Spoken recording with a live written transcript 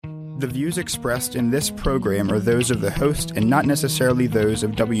The views expressed in this program are those of the host and not necessarily those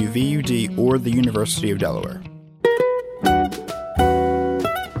of WVUD or the University of Delaware.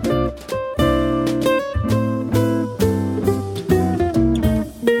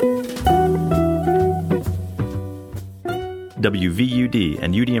 WVUD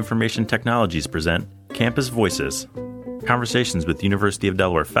and UD Information Technologies present Campus Voices, conversations with University of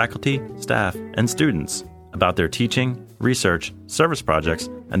Delaware faculty, staff, and students about their teaching, research, service projects,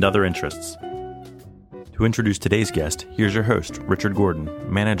 and other interests. To introduce today's guest, here's your host, Richard Gordon,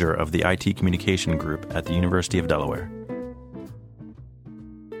 manager of the IT Communication Group at the University of Delaware.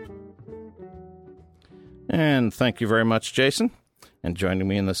 And thank you very much, Jason. And joining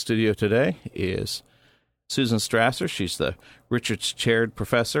me in the studio today is Susan Strasser. She's the Richards Chaired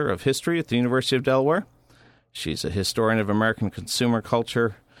Professor of History at the University of Delaware. She's a historian of American consumer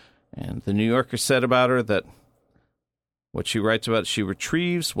culture, and the New Yorker said about her that what she writes about, she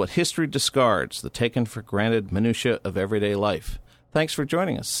retrieves what history discards, the taken-for-granted minutiae of everyday life. Thanks for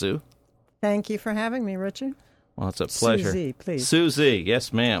joining us, Sue. Thank you for having me, Richard. Well, it's a pleasure. Susie, please. Susie,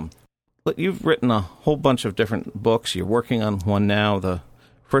 yes, ma'am. Look, you've written a whole bunch of different books. You're working on one now. The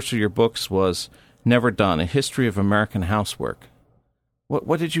first of your books was Never Done, A History of American Housework.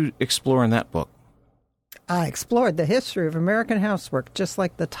 What did you explore in that book? I explored the history of American housework, just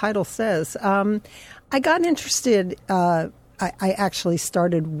like the title says. I got interested, I actually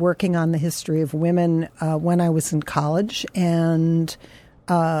started working on the history of women when I was in college, and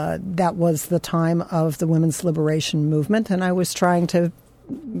that was the time of the women's liberation movement, and I was trying to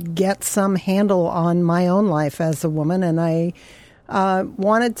get some handle on my own life as a woman, and I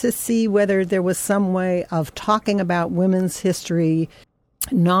wanted to see whether there was some way of talking about women's history,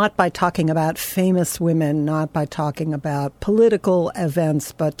 not by talking about famous women, not by talking about political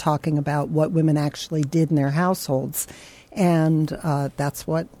events, but talking about what women actually did in their households. And that's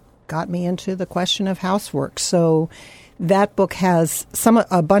what got me into the question of housework. So that book has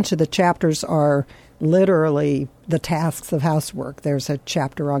a bunch of the chapters are literally the tasks of housework. There's a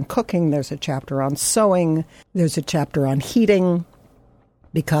chapter on cooking, there's a chapter on sewing, there's a chapter on heating,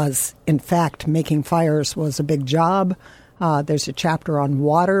 because, in fact, making fires was a big job. There's a chapter on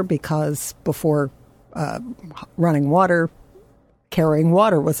water, because before running water, carrying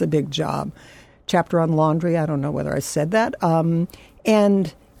water was a big job. Chapter on laundry, I don't know whether I said that.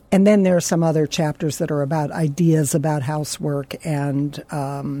 And then there are some other chapters that are about ideas about housework, and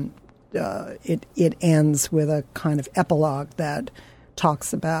it ends with a kind of epilogue that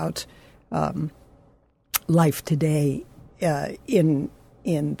talks about life today in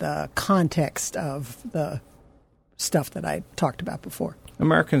the context of the stuff that I talked about before.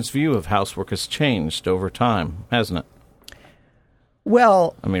 Americans' view of housework has changed over time, hasn't it?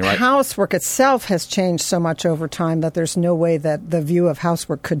 Well, right? Housework itself has changed so much over time that there's no way that the view of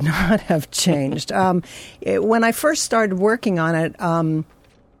housework could not have changed. When I first started working on it,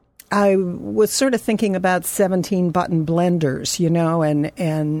 I was sort of thinking about 17-button blenders,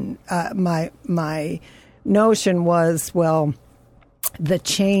 and my notion was, well, the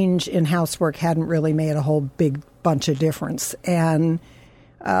change in housework hadn't really made a whole big bunch of difference. And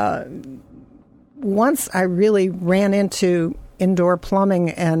once I really ran into indoor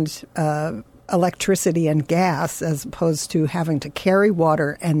plumbing and electricity and gas, as opposed to having to carry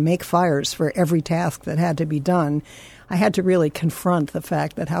water and make fires for every task that had to be done, I had to really confront the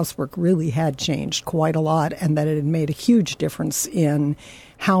fact that housework really had changed quite a lot, and that it had made a huge difference in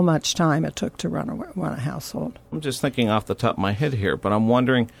how much time it took to run a household. I'm just thinking off the top of my head here, but I'm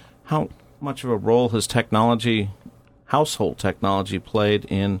wondering how much of a role has household technology played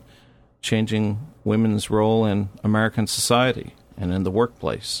in changing women's role in American society and in the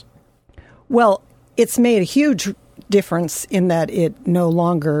workplace? Well, it's made a huge difference in that it no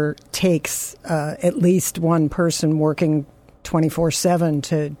longer takes at least one person working 24/7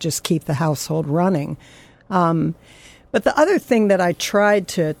 to just keep the household running. But the other thing that I tried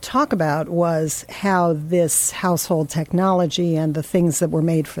to talk about was how this household technology and the things that were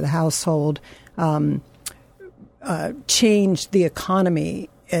made for the household changed the economy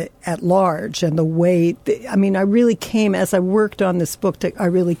at large, and the way, I really came, as I worked on this book, I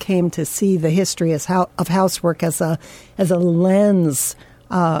really came to see the history of housework as a lens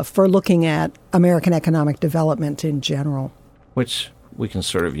for looking at American economic development in general. Which we can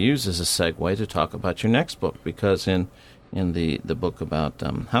sort of use as a segue to talk about your next book, because in the book about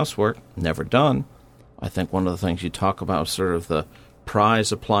housework, Never Done, I think one of the things you talk about, sort of the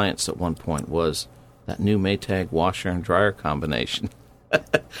prize appliance at one point, was that new Maytag washer and dryer combination.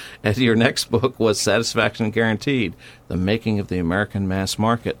 And your next book was Satisfaction Guaranteed, The Making of the American Mass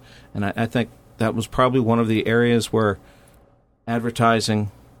Market. And I think that was probably one of the areas where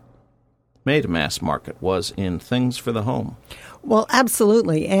advertising made a mass market was in things for the home. Well,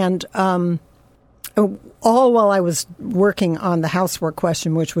 absolutely. And all while I was working on the housework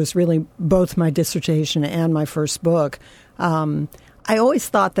question, which was really both my dissertation and my first book, I always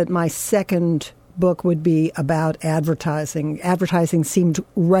thought that my second book would be about advertising. Advertising seemed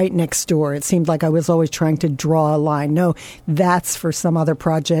right next door. It seemed like I was always trying to draw a line. No, that's for some other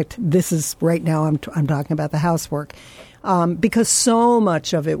project. This is right now I'm talking about the housework. Because so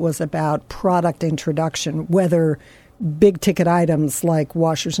much of it was about product introduction, whether big ticket items like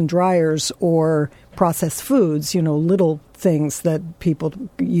washers and dryers or processed foods, little things that people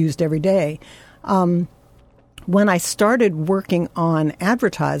used every day. When I started working on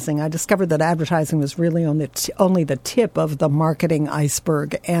advertising, I discovered that advertising was really only the tip of the marketing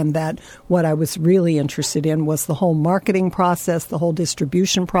iceberg, and that what I was really interested in was the whole marketing process, the whole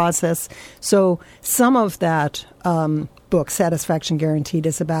distribution process. So some of that book, Satisfaction Guaranteed,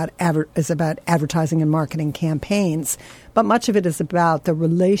 is about advertising and marketing campaigns, but much of it is about the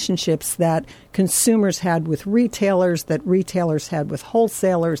relationships that consumers had with retailers, that retailers had with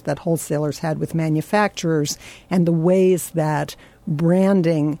wholesalers, that wholesalers had with manufacturers, and the ways that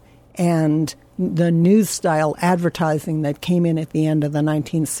branding and the news-style advertising that came in at the end of the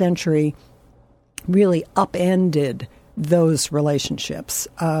 19th century really upended those relationships.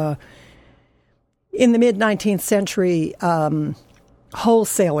 In the mid-19th century,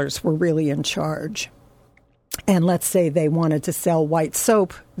 wholesalers were really in charge. And let's say they wanted to sell white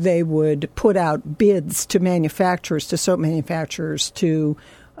soap, they would put out bids to manufacturers, to soap manufacturers, to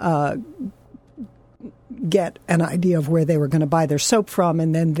get an idea of where they were going to buy their soap from,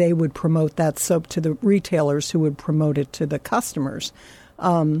 and then they would promote that soap to the retailers who would promote it to the customers.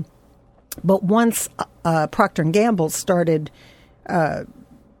 But once Procter & Gamble started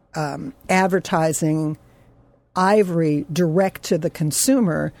advertising Ivory direct to the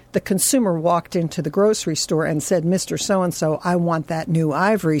consumer walked into the grocery store and said, "Mr. So-and-so, I want that new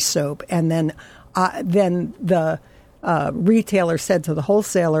Ivory soap." And then the retailer said to the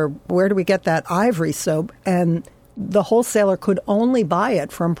wholesaler, "Where do we get that Ivory soap?" And the wholesaler could only buy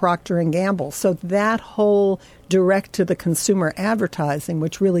it from Procter & Gamble. So that whole direct-to-the-consumer advertising,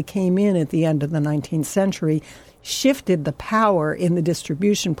 which really came in at the end of the 19th century, shifted the power in the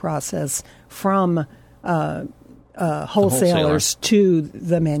distribution process from wholesalers to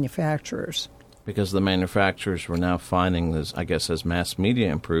the manufacturers. Because the manufacturers were now finding, as mass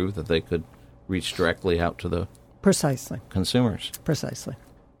media improved, that they could reach directly out to the consumers. Precisely.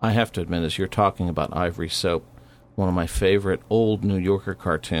 I have to admit, as you're talking about Ivory soap, one of my favorite old New Yorker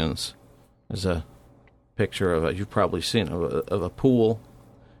cartoons is a picture of you've probably seen of a pool,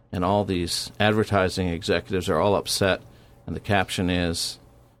 and all these advertising executives are all upset, and the caption is,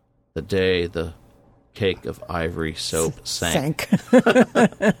 "The day the cake of Ivory soap sank."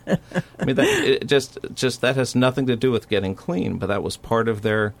 I mean, that has nothing to do with getting clean, but that was part of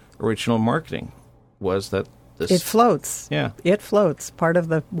their original marketing, was that it floats. Yeah. It floats. Part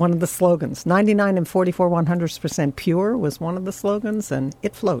of one of the slogans. 99 and 44 100% pure was one of the slogans, and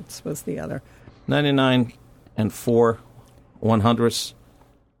it floats was the other. 99 and 4 100%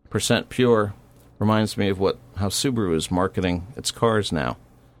 pure reminds me of how Subaru is marketing its cars now.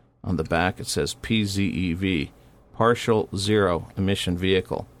 On the back it says PZEV, partial zero emission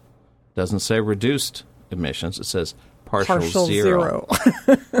vehicle. Doesn't say reduced emissions, it says partial zero.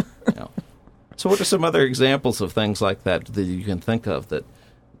 So what are some other examples of things like that you can think of that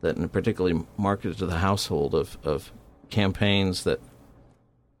particularly marketed to the household of campaigns that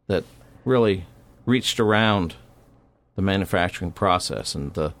really reached around the manufacturing process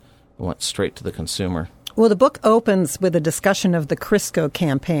and went straight to the consumer? Well, the book opens with a discussion of the Crisco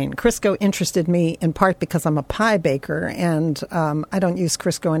campaign. Crisco interested me in part because I'm a pie baker, and I don't use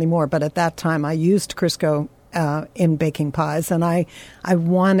Crisco anymore, but at that time I used Crisco in baking pies, and I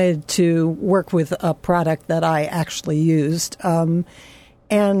wanted to work with a product that I actually used. And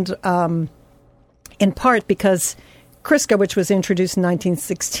in part because Crisco, which was introduced in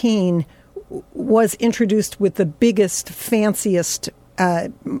 1916, was introduced with the biggest, fanciest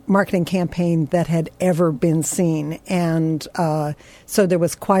marketing campaign that had ever been seen. And so there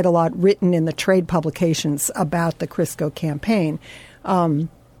was quite a lot written in the trade publications about the Crisco campaign. The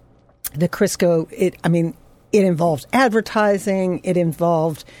Crisco, it involved advertising. It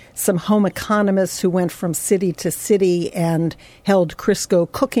involved some home economists who went from city to city and held Crisco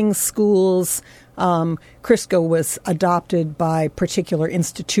cooking schools. Crisco was adopted by particular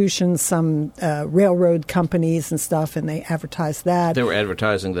institutions, some railroad companies and stuff, and they advertised that. They were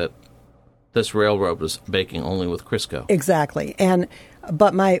advertising that this railroad was baking only with Crisco. Exactly.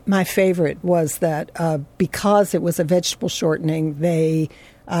 But my favorite was that because it was a vegetable shortening, they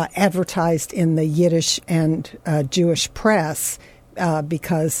advertised in the Yiddish and Jewish press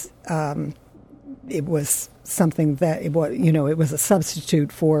because it was something that it was a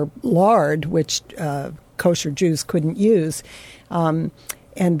substitute for lard, which kosher Jews couldn't use, and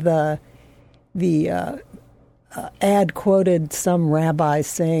the ad quoted some rabbi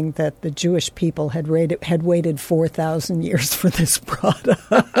saying that the Jewish people had waited 4,000 years for this product.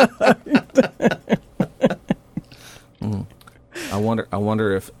 I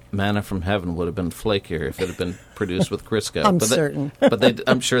wonder if manna from heaven would have been flakier if it had been produced with Crisco. I'm certain.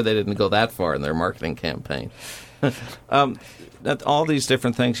 I'm sure they didn't go that far in their marketing campaign. All these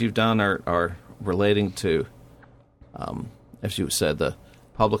different things you've done are relating to, as you said, the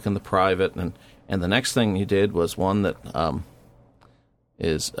public and the private. And the next thing you did was one that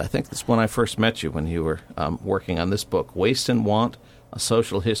I think it's when I first met you, when you were working on this book, Waste and Want, A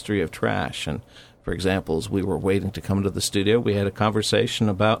Social History of Trash. And for example, as we were waiting to come to the studio, we had a conversation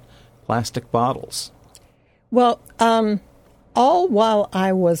about plastic bottles. Well, all while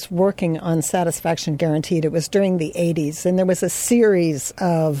I was working on Satisfaction Guaranteed, it was during the 80s, and there was a series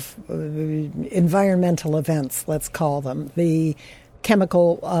of environmental events, let's call them. The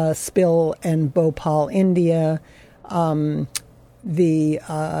chemical spill in Bhopal, India,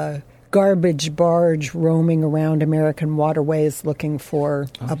 the garbage barge roaming around American waterways looking for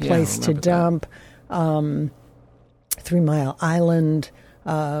a place to dump. 3 Mile Island,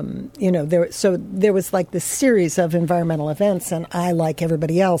 so there was like this series of environmental events, and I, like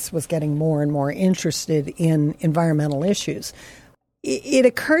everybody else, was getting more and more interested in environmental issues. It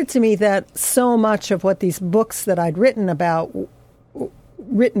occurred to me that so much of what these books that I'd written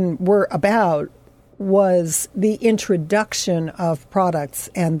were about was the introduction of products,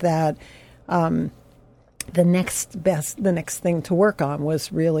 and that the next thing to work on was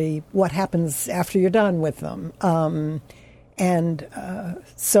really what happens after you're done with them.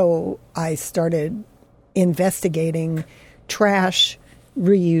 So I started investigating trash,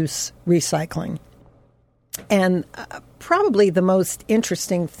 reuse, recycling. And probably the most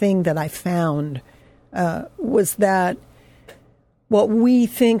interesting thing that I found was that what we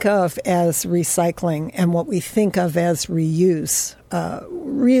think of as recycling and what we think of as reuse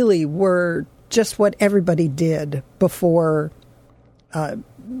really were just what everybody did before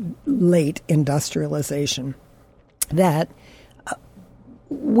late industrialization. That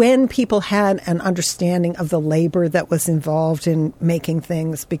when people had an understanding of the labor that was involved in making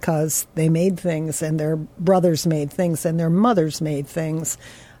things, because they made things and their brothers made things and their mothers made things,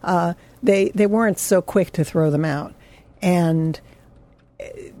 they weren't so quick to throw them out. And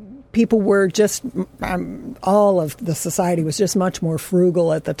people were just, all of the society was just much more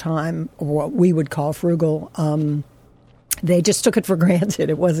frugal at the time, or what we would call frugal. They just took it for granted.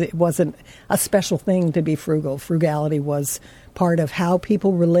 It wasn't a special thing to be frugal. Frugality was part of how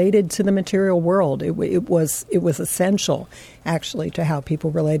people related to the material world. It was essential, actually, to how people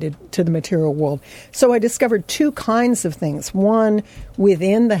related to the material world. So I discovered two kinds of things. One,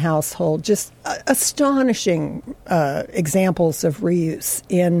 within the household, just astonishing examples of reuse.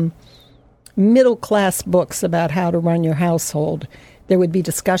 In middle-class books about how to run your household, there would be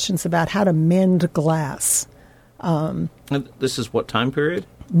discussions about how to mend glass. This is what time period?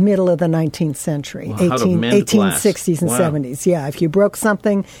 Middle of the 19th century, well, 1860s and 70s. Yeah, if you broke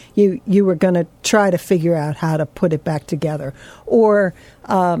something, you were going to try to figure out how to put it back together. Or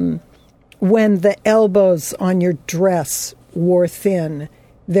when the elbows on your dress wore thin,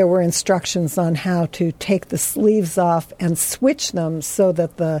 there were instructions on how to take the sleeves off and switch them so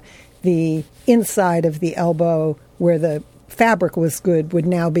that the inside of the elbow, where the fabric was good, would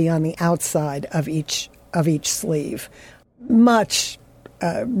now be on the outside of each sleeve. Much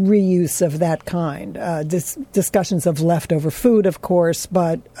reuse of that kind. Discussions of leftover food, of course,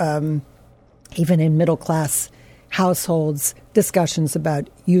 but even in middle-class households, discussions about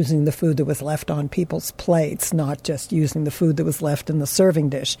using the food that was left on people's plates, not just using the food that was left in the serving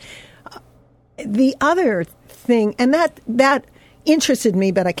dish. The other thing, and that interested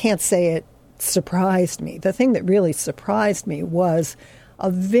me, but I can't say it surprised me. The thing that really surprised me was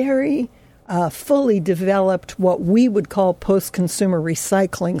a very fully developed what we would call post-consumer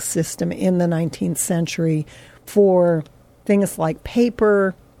recycling system in the 19th century for things like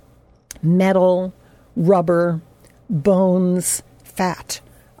paper, metal, rubber, bones, fat.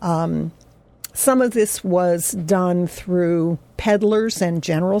 Some of this was done through peddlers and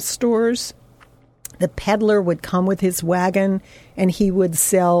general stores. The peddler would come with his wagon and he would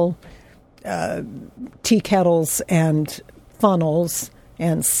sell tea kettles and funnels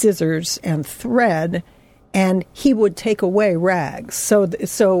and scissors and thread, and he would take away rags.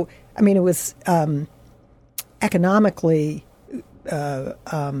 So I mean, it was economically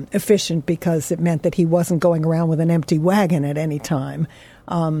efficient because it meant that he wasn't going around with an empty wagon at any time.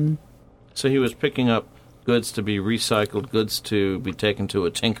 So he was picking up goods to be recycled, goods to be taken to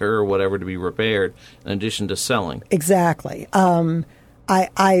a tinker or whatever to be repaired, in addition to selling. Exactly.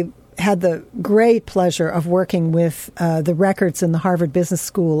 I had the great pleasure of working with the records in the Harvard Business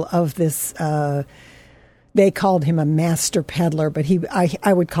School of this. They called him a master peddler, but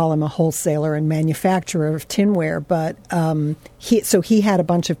I would call him a wholesaler and manufacturer of tinware. But he had a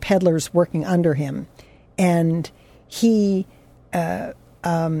bunch of peddlers working under him, and he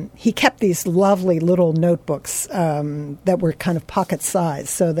kept these lovely little notebooks that were kind of pocket size,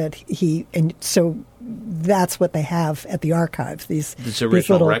 so that's what they have at the archives. These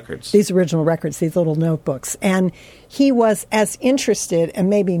original records. These original records, these little notebooks. And he was as interested, and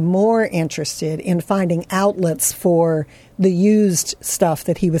maybe more interested, in finding outlets for the used stuff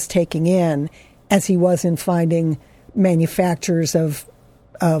that he was taking in as he was in finding manufacturers of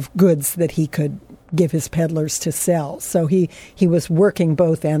goods that he could give his peddlers to sell. So he was working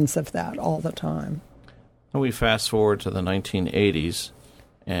both ends of that all the time. And we fast forward to the 1980s,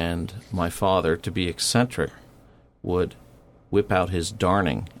 and my father, to be eccentric, would whip out his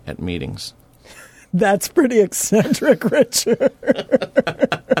darning at meetings. That's pretty eccentric, Richard.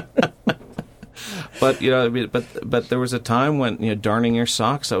 But but there was a time when darning your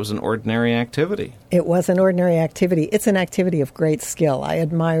socks, that was an ordinary activity. It was an ordinary activity. It's an activity of great skill. I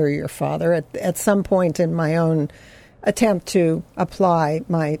admire your father. At some point in my own attempt to apply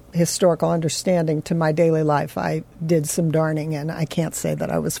my historical understanding to my daily life, I did some darning, and I can't say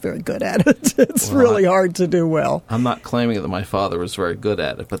that I was very good at it. It's really hard to do well. I'm not claiming that my father was very good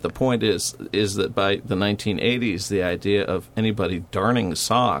at it, but the point is that by the 1980s, the idea of anybody darning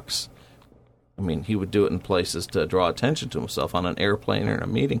socks, I mean, he would do it in places to draw attention to himself, on an airplane or in a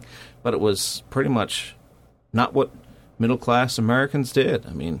meeting, but it was pretty much not what middle-class Americans did.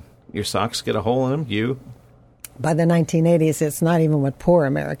 I mean, your socks get a hole in them, By the 1980s, it's not even what poor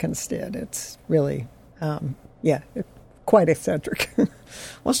Americans did. It's really, quite eccentric.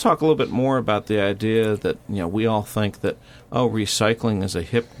 Let's talk a little bit more about the idea that, we all think that, recycling is a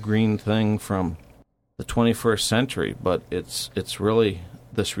hip, green thing from the 21st century, but it's really,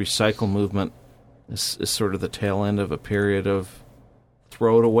 this recycle movement is sort of the tail end of a period of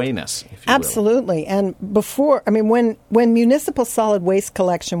throw-it-awayness, if you Absolutely. will. And before, when municipal solid waste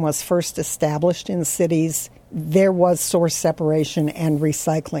collection was first established in cities, there was source separation and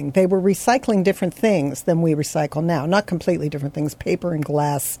recycling. They were recycling different things than we recycle now. Not completely different things. Paper and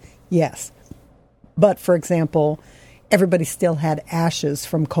glass, yes. But, for example, everybody still had ashes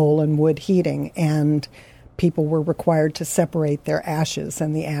from coal and wood heating, and people were required to separate their ashes,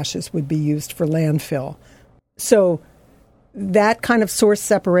 and the ashes would be used for landfill. So that kind of source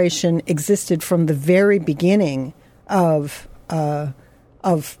separation existed from the very beginning of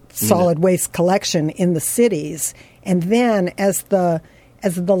solid waste collection in the cities, and then as the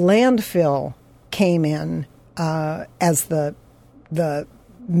landfill came in as the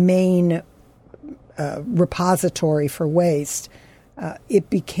main repository for waste,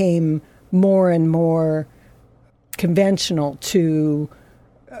 it became more and more conventional to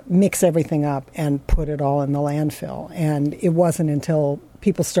mix everything up and put it all in the landfill. And it wasn't until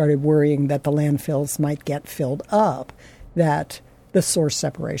people started worrying that the landfills might get filled up that the source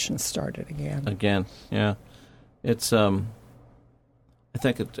separation started again. Yeah. It's I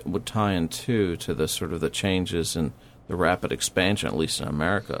think it would tie in too to the sort of the changes in the rapid expansion, at least in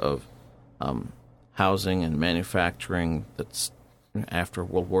America, of housing and manufacturing that's after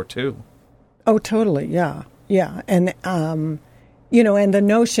World War II. Oh, totally. Yeah. And and the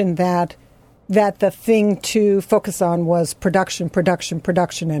notion that the thing to focus on was production,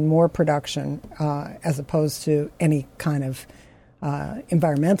 and more production, as opposed to any kind of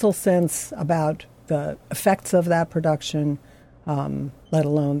environmental sense about the effects of that production, let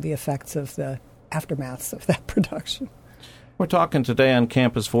alone the effects of the aftermaths of that production. We're talking today on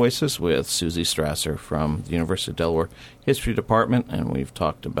Campus Voices with Susie Strasser from the University of Delaware History Department, and we've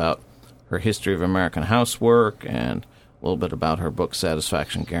talked about her history of American housework and a little bit about her book,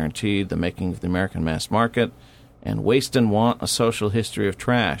 Satisfaction Guaranteed, The Making of the American Mass Market, and Waste and Want, A Social History of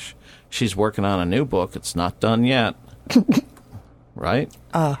Trash. She's working on a new book. It's not done yet. Right?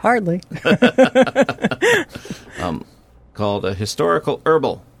 Hardly. Called A Historical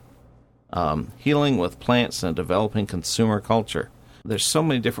Herbal, Healing with Plants and Developing Consumer Culture. There's so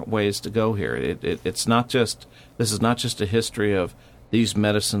many different ways to go here. This is not just a history of these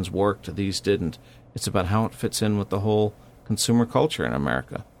medicines worked, these didn't. It's about how it fits in with the whole consumer culture in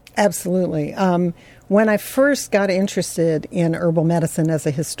America. Absolutely. When I first got interested in herbal medicine as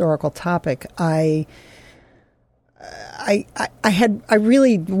a historical topic, I I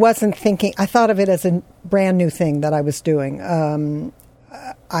really wasn't thinking. I thought of it as a brand new thing that I was doing.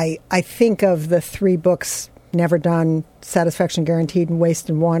 I think of the 3 books, Never Done, Satisfaction Guaranteed, and Waste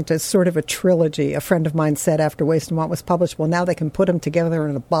and Want, as sort of a trilogy. A friend of mine said after Waste and Want was published, well, now they can put them together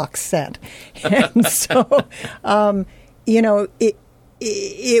in a box set. And so,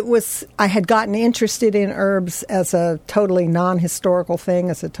 it was, I had gotten interested in herbs as a totally non-historical thing,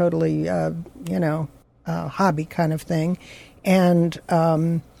 as a totally, hobby kind of thing. And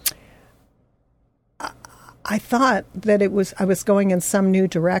I thought that I was going in some new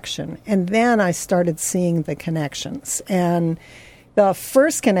direction. And then I started seeing the connections. And the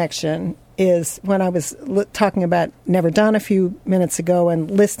first connection is when I was talking about Never Done a few minutes ago and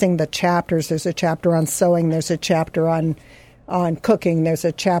listing the chapters. There's a chapter on sewing. There's a chapter on cooking. There's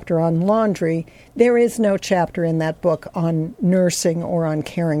a chapter on laundry. There is no chapter in that book on nursing or on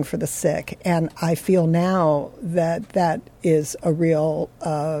caring for the sick. And I feel now that is a real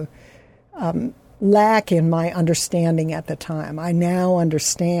lack in my understanding at the time. I now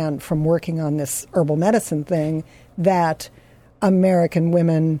understand from working on this herbal medicine thing that American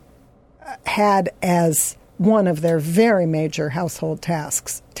women had as one of their very major household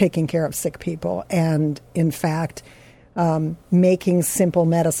tasks taking care of sick people, and in fact making simple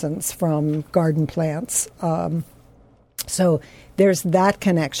medicines from garden plants. So there's that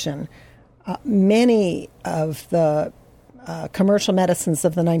connection. Many of the commercial medicines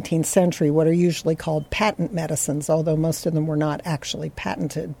of the 19th century, what are usually called patent medicines, although most of them were not actually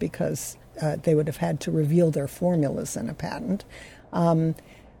patented because they would have had to reveal their formulas in a patent.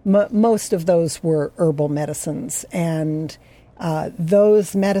 Most of those were herbal medicines, and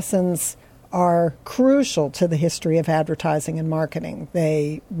those medicines are crucial to the history of advertising and marketing.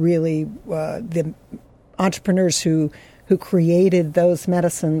 They really, the entrepreneurs who created those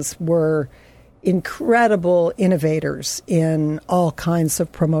medicines were incredible innovators in all kinds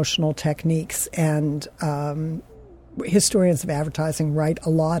of promotional techniques, and historians of advertising write a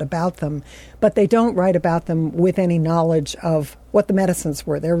lot about them, but they don't write about them with any knowledge of what the medicines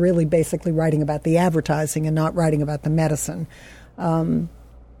were. They're really basically writing about the advertising and not writing about the medicine.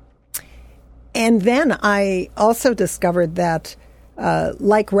 And then I also discovered that,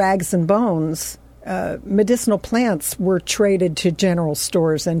 like rags and bones, medicinal plants were traded to general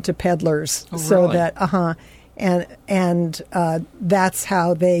stores and to peddlers, so that and that's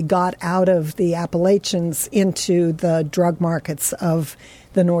how they got out of the Appalachians into the drug markets of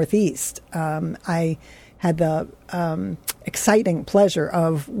the Northeast. I had the exciting pleasure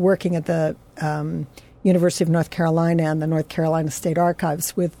of working at the University of North Carolina and the North Carolina State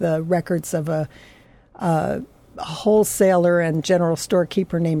Archives with the records of a wholesaler and general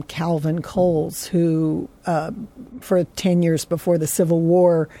storekeeper named Calvin Coles, who for 10 years before the Civil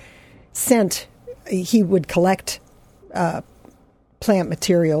War he would collect plant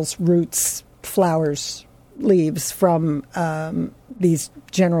materials, roots, flowers, leaves from these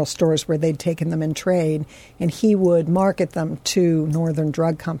general stores where they'd taken them in trade, and he would market them to northern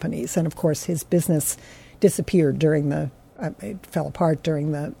drug companies. And of course his business disappeared it fell apart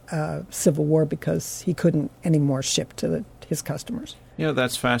during the Civil War because he couldn't anymore ship to his customers. Yeah,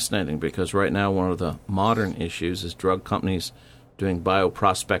 that's fascinating, because right now one of the modern issues is drug companies doing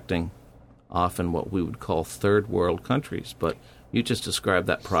bioprospecting, often what we would call third world countries. But you just described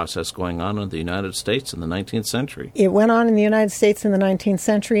that process going on in the United States in the 19th century. It went on in the United States in the 19th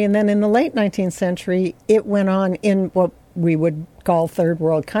century, and then in the late 19th century, it went on in what we would call third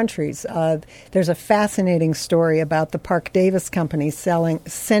world countries. There's a fascinating story about the Parke-Davis Company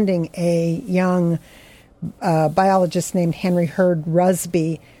sending a young biologist named Henry Hurd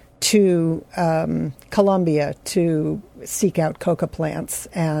Rusby to Colombia to seek out coca plants,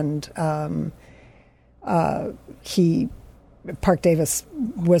 and Parke-Davis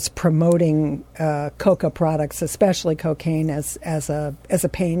was promoting coca products, especially cocaine, as a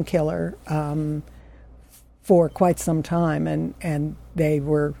painkiller for quite some time, and they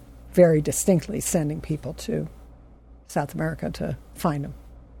were very distinctly sending people to South America to find them.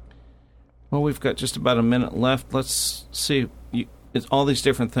 Well, we've got just about a minute left. Let's see. It's all these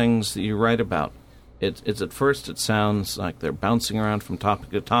different things that you write about. It's at first it sounds like they're bouncing around from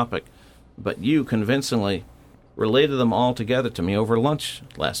topic to topic, but you convincingly related them all together to me over lunch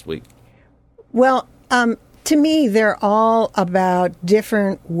last week. Well, to me, they're all about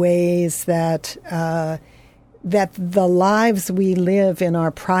different ways that the lives we live in,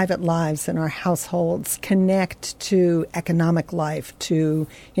 our private lives and our households, connect to economic life, to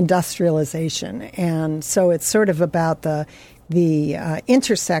industrialization. And so it's sort of about the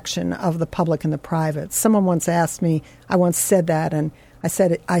intersection of the public and the private. Someone once asked me, I once said that, and I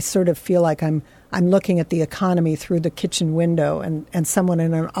said, I sort of feel like I'm I'm looking at the economy through the kitchen window, and someone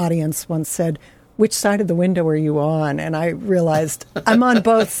in an audience once said, "Which side of the window are you on?" And I realized I'm on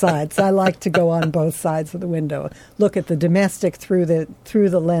both sides. I like to go on both sides of the window, look at the domestic through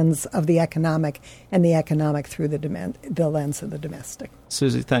the lens of the economic, and the economic through the lens of the domestic.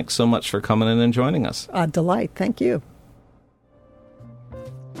 Susie, thanks so much for coming in and joining us. A delight. Thank you.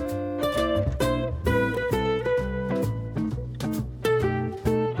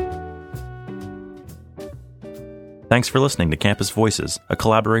 Thanks for listening to Campus Voices, a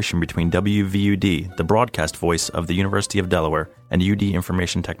collaboration between WVUD, the broadcast voice of the University of Delaware, and UD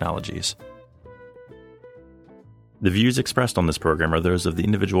Information Technologies. The views expressed on this program are those of the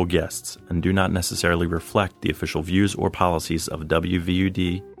individual guests and do not necessarily reflect the official views or policies of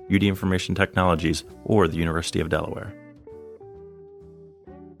WVUD, UD Information Technologies, or the University of Delaware.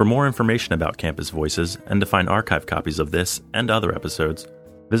 For more information about Campus Voices and to find archive copies of this and other episodes,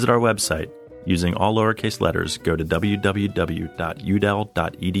 visit our website. Using all lowercase letters, go to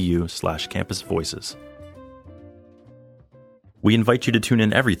www.udel.edu/campusvoices. We invite you to tune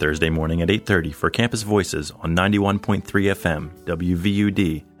in every Thursday morning at 8:30 for Campus Voices on 91.3 FM,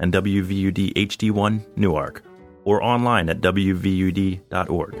 WVUD, and WVUD HD1 Newark, or online at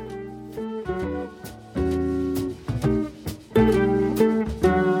wvud.org.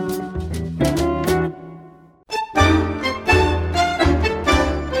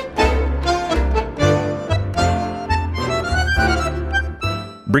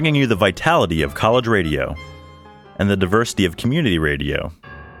 Bringing you the vitality of college radio and the diversity of community radio.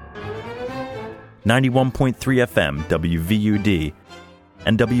 91.3 FM WVUD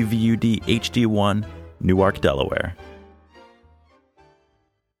and WVUD HD1 Newark, Delaware.